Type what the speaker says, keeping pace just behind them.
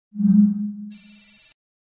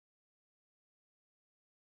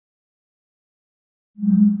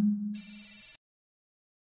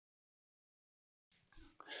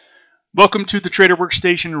Welcome to the Trader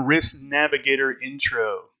WorkStation Risk Navigator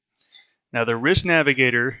intro. Now, the Risk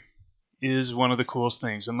Navigator is one of the coolest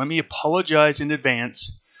things, and let me apologize in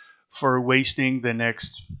advance for wasting the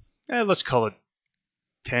next, let's call it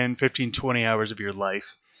 10, 15, 20 hours of your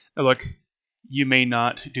life. Now, look, you may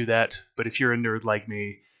not do that, but if you're a nerd like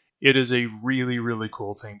me, it is a really, really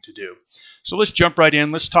cool thing to do. So let's jump right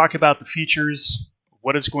in. Let's talk about the features,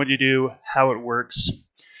 what it's going to do, how it works.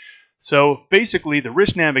 So basically, the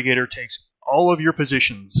Risk Navigator takes all of your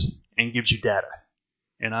positions and gives you data.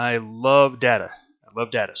 And I love data. I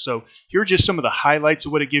love data. So here are just some of the highlights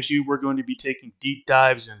of what it gives you. We're going to be taking deep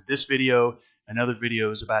dives in this video and other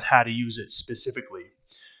videos about how to use it specifically.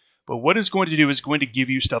 But what it's going to do is going to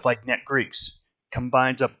give you stuff like net Greeks.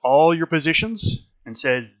 Combines up all your positions and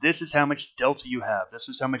says, this is how much delta you have. This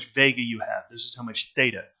is how much vega you have. This is how much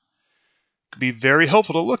theta. It could be very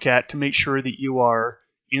helpful to look at to make sure that you are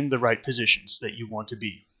in the right positions that you want to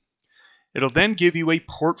be. It'll then give you a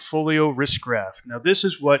portfolio risk graph. Now, this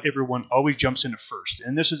is what everyone always jumps into first,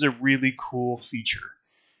 and this is a really cool feature,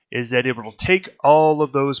 is that it will take all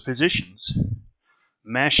of those positions,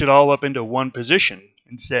 mash it all up into one position,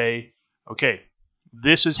 and say, okay,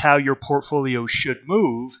 this is how your portfolio should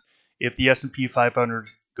move if the S&P 500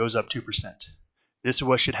 goes up 2%. This is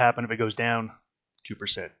what should happen if it goes down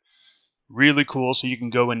 2%. Really cool, so you can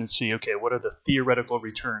go in and see, okay, what are the theoretical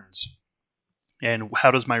returns? And how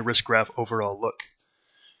does my risk graph overall look?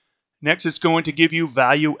 Next, it's going to give you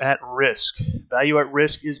value at risk. Value at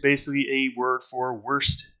risk is basically a word for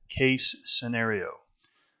worst case scenario.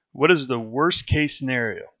 What is the worst case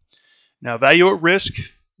scenario? Now, value at risk,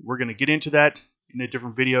 we're going to get into that in a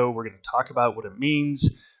different video. We're going to talk about what it means.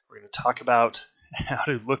 We're going to talk about how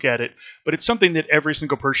to look at it. But it's something that every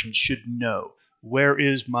single person should know. Where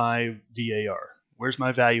is my VAR? Where's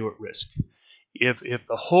my value at risk? If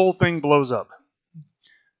the whole thing blows up,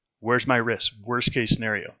 where's my risk? Worst case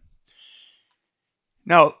scenario.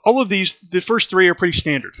 Now, all of these, the first three are pretty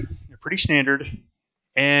standard. They're pretty standard.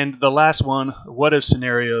 And the last one, what if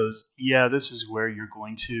scenarios? Yeah, this is where you're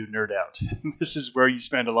going to nerd out. This is where you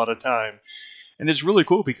spend a lot of time. And it's really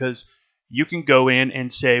cool because you can go in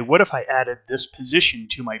and say, what if I added this position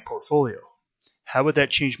to my portfolio? How would that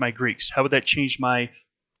change my Greeks? How would that change my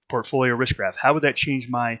portfolio risk graph? How would that change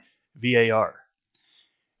my VAR?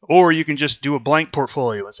 Or you can just do a blank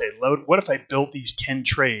portfolio and say, what if I built these 10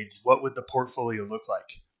 trades? What would the portfolio look like?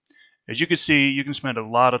 As you can see, you can spend a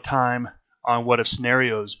lot of time on what if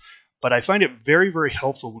scenarios, but I find it very, very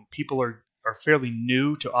helpful when people are fairly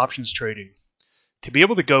new to options trading to be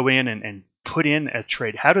able to go in and put in a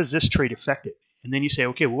trade. How does this trade affect it? And then you say,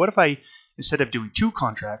 okay, well, what if I, instead of doing 2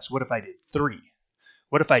 contracts, what if I did 3?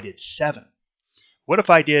 What if I did 7? What if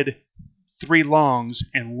I did 3 longs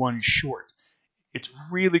and 1 short? It's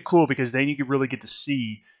really cool because then you can really get to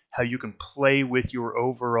see how you can play with your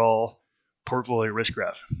overall portfolio risk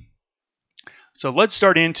graph. So let's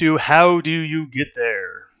start into how do you get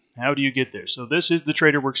there? How do you get there? So this is the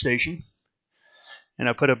Trader Workstation. And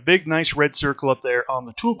I put a big, nice red circle up there on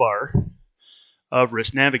the toolbar of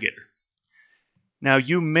Risk Navigator. Now,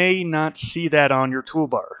 you may not see that on your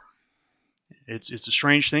toolbar. It's a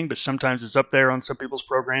strange thing, but sometimes it's up there on some people's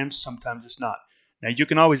programs, sometimes it's not. Now, you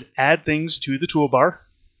can always add things to the toolbar.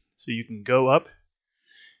 So you can go up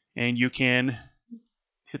and you can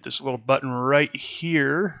hit this little button right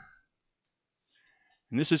here.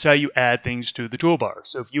 And this is how you add things to the toolbar.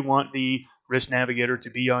 So if you want the Risk Navigator to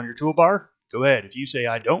be on your toolbar, go ahead. If you say,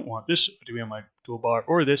 I don't want this to be on my toolbar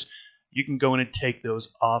or this, you can go in and take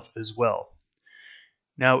those off as well.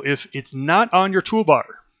 Now, if it's not on your toolbar,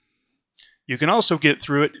 you can also get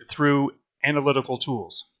through it through analytical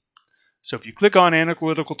tools. So if you click on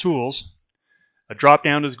analytical tools, a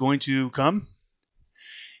drop-down is going to come.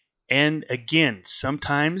 And again,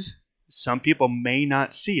 sometimes some people may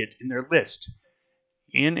not see it in their list.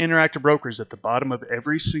 In Interactive Brokers, at the bottom of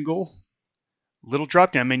every single little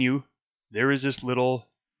drop-down menu, there is this little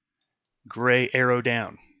gray arrow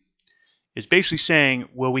down. It's basically saying,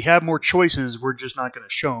 well, we have more choices, we're just not going to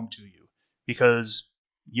show them to you because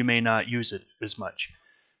you may not use it as much.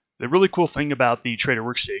 The really cool thing about the Trader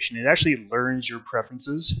Workstation, it actually learns your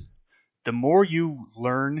preferences. The more you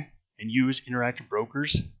learn and use Interactive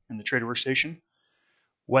Brokers in the Trader Workstation,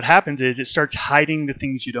 what happens is it starts hiding the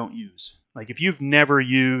things you don't use. Like if you've never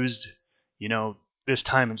used, this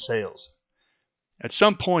time in sales, at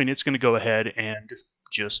some point it's going to go ahead and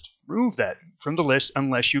just remove that from the list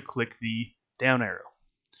unless you click the down arrow.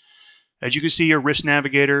 As you can see, your Risk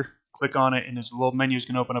Navigator click on it, and this little menu is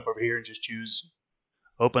going to open up over here, and just choose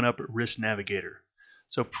Open Up Risk Navigator.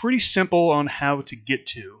 So pretty simple on how to get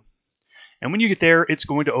to. And when you get there, it's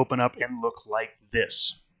going to open up and look like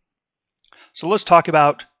this. So let's talk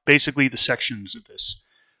about basically the sections of this.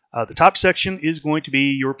 The top section is going to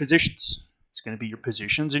be your positions. It's going to be your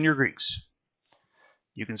positions and your Greeks.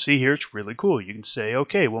 You can see here it's really cool. You can say,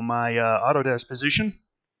 okay, well, my Autodesk position,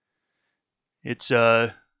 it's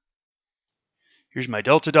here's my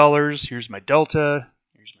delta dollars, here's my delta,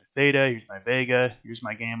 here's my theta, here's my vega, here's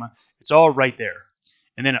my gamma. It's all right there.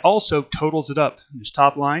 And then it also totals it up. This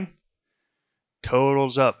top line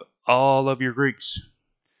totals up all of your Greeks.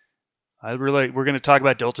 We're going to talk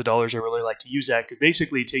about delta dollars. I really like to use that because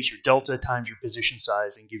basically it takes your delta times your position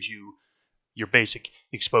size and gives you your basic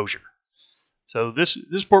exposure. So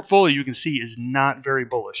this portfolio, you can see, is not very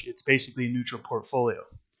bullish. It's basically a neutral portfolio,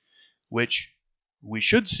 which we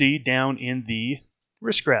should see down in the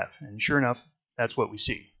risk graph. And sure enough, that's what we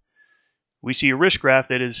see. We see a risk graph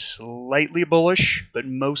that is slightly bullish, but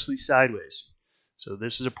mostly sideways. So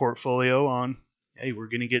this is a portfolio on, hey, we're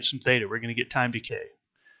going to get some theta. We're going to get time decay.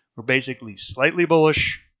 We're basically slightly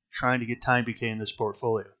bullish, trying to get time decay in this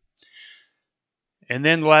portfolio. And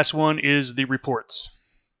then the last one is the reports.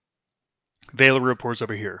 Available reports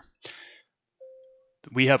over here.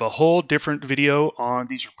 We have a whole different video on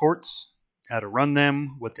these reports, how to run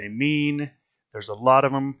them, what they mean. There's a lot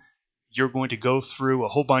of them. You're going to go through a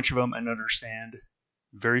whole bunch of them and understand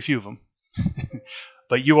very few of them.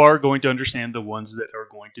 But you are going to understand the ones that are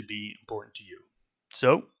going to be important to you.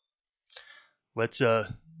 So let's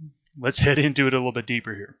head into it a little bit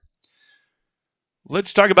deeper here.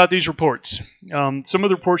 Let's talk about these reports. Some of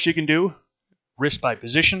the reports you can do: risk by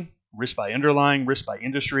position, risk by underlying, risk by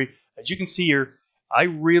industry. As you can see here, I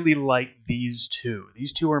really like these two.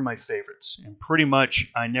 These two are my favorites, and pretty much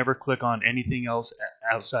I never click on anything else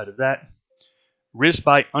outside of that. Risk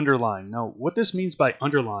by underlying. Now, what this means by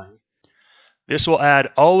underlying, this will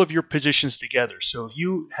add all of your positions together. So if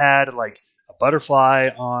you had like a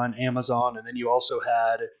butterfly on Amazon, and then you also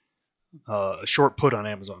had a short put on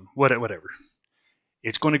Amazon, whatever,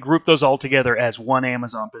 it's going to group those all together as one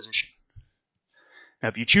Amazon position. Now,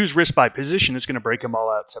 if you choose risk by position, it's going to break them all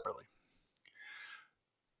out separately.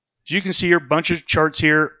 As you can see here, a bunch of charts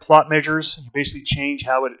here, plot measures. You basically change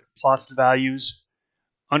how it plots the values.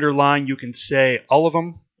 Underlying, you can say all of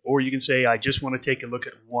them, or you can say, I just want to take a look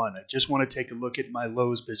at one. I just want to take a look at my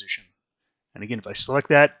lows position. And again, if I select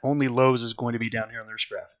that, only lows is going to be down here on the risk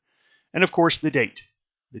graph. And of course, the date.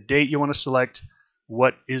 The date you want to select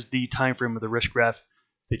what is the time frame of the risk graph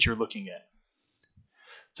that you're looking at.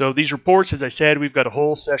 So these reports, as I said, we've got a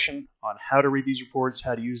whole session on how to read these reports,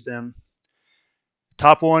 how to use them.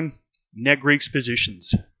 Top one, net Greeks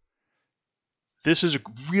positions. This is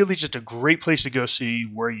really just a great place to go see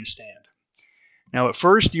where you stand. Now, at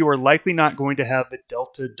first, you are likely not going to have the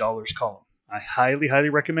delta dollars column. I highly, highly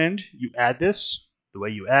recommend you add this. The way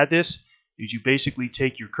you add this is you basically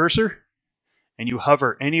take your cursor and you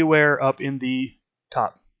hover anywhere up in the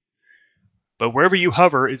top. But wherever you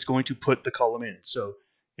hover, it's going to put the column in. So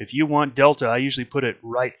if you want delta, I usually put it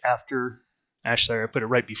right after, actually I put it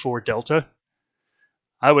right before delta.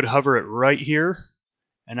 I would hover it right here,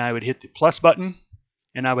 and I would hit the plus button,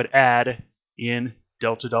 and I would add in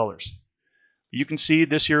delta dollars. You can see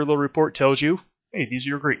this here little report tells you, hey, these are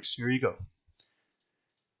your Greeks. Here you go.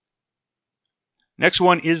 Next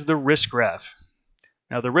one is the risk graph.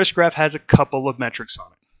 Now, the risk graph has a couple of metrics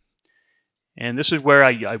on it. And this is where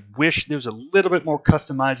I wish there was a little bit more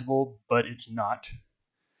customizable, but it's not.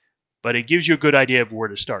 But it gives you a good idea of where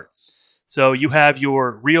to start. So you have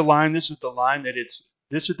your real line. This is the line that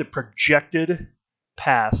this is the projected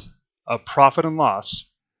path of profit and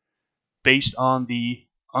loss based on the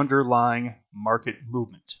underlying market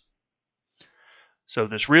movement. So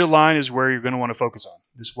this real line is where you're going to want to focus on.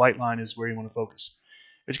 This white line is where you want to focus.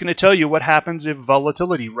 It's going to tell you what happens if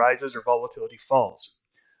volatility rises or volatility falls.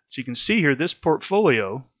 So you can see here, this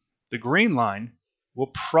portfolio, the green line, will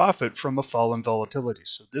profit from a fall in volatility.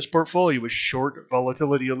 So this portfolio is short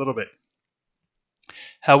volatility a little bit.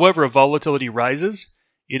 However, if volatility rises,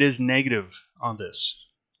 it is negative on this.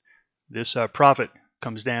 This profit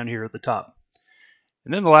comes down here at the top.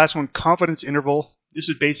 And then the last one, confidence interval. This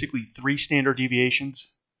is basically 3 standard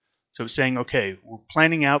deviations. So it's saying, okay, we're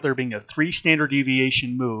planning out there being a 3 standard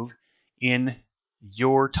deviation move in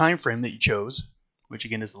your time frame that you chose, which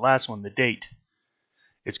again is the last one, the date.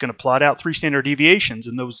 It's going to plot out 3 standard deviations,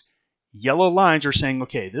 and those yellow lines are saying,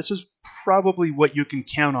 okay, this is probably what you can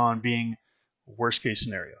count on being a worst case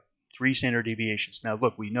scenario. 3 standard deviations. Now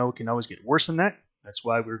look, we know it can always get worse than that. That's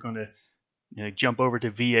why we're going to jump over to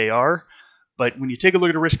VAR. But when you take a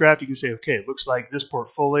look at a risk graph, you can say, okay, it looks like this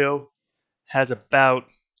portfolio has about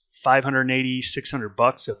 580, 600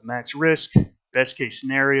 bucks of max risk. Best case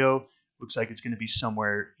scenario looks like it's going to be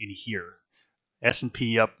somewhere in here.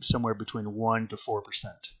 S&P up somewhere between 1 to 4%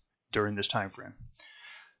 during this time frame.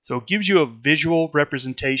 So it gives you a visual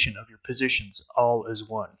representation of your positions all as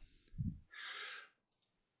one.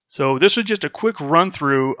 So this was just a quick run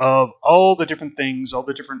through of all the different things, all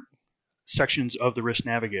the different sections of the Risk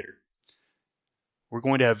Navigator. We're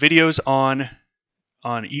going to have videos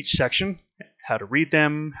on each section, how to read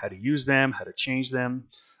them, how to use them, how to change them.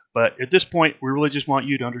 But at this point, we really just want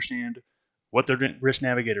you to understand what the Risk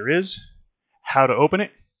Navigator is, how to open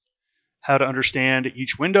it, how to understand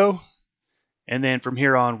each window, and then from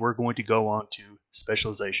here on, we're going to go on to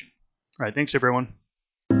specialization. All right, thanks everyone.